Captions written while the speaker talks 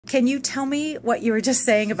Can you tell me what you were just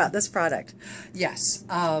saying about this product? Yes.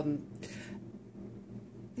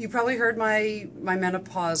 You probably heard my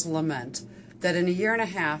menopause lament that in a year and a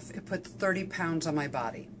half it put 30 pounds on my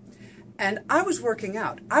body. And I was working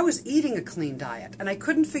out. I was eating a clean diet, and I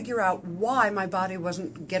couldn't figure out why my body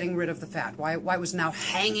wasn't getting rid of the fat, why it was now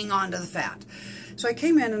hanging on to the fat. So I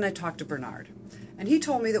came in and I talked to Bernard, and he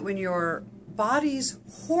told me that when your body's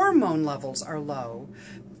hormone levels are low,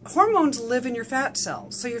 hormones live in your fat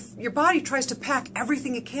cells. So your body tries to pack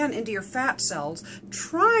everything it can into your fat cells,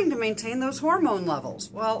 trying to maintain those hormone levels.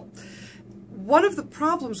 Well, one of the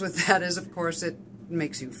problems with that is, of course, it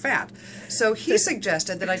makes you fat. So he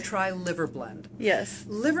suggested that I try Liver Blend. Yes.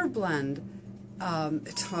 Liver Blend,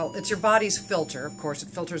 it's your body's filter. Of course, it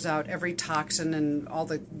filters out every toxin and all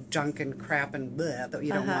the junk and crap and bleh that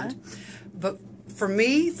you don't want. But for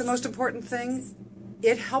me, the most important thing,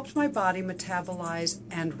 it helps my body metabolize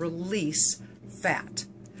and release fat.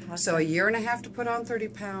 Awesome. So a year and a half to put on 30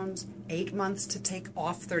 pounds, 8 months to take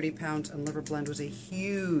off 30 pounds, and Liver Blend was a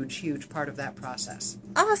huge, huge part of that process.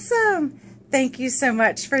 Awesome. Thank you so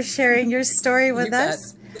much for sharing your story with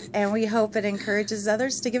us. And we hope it encourages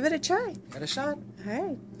others to give it a try. Give it a shot. All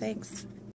right. Thanks.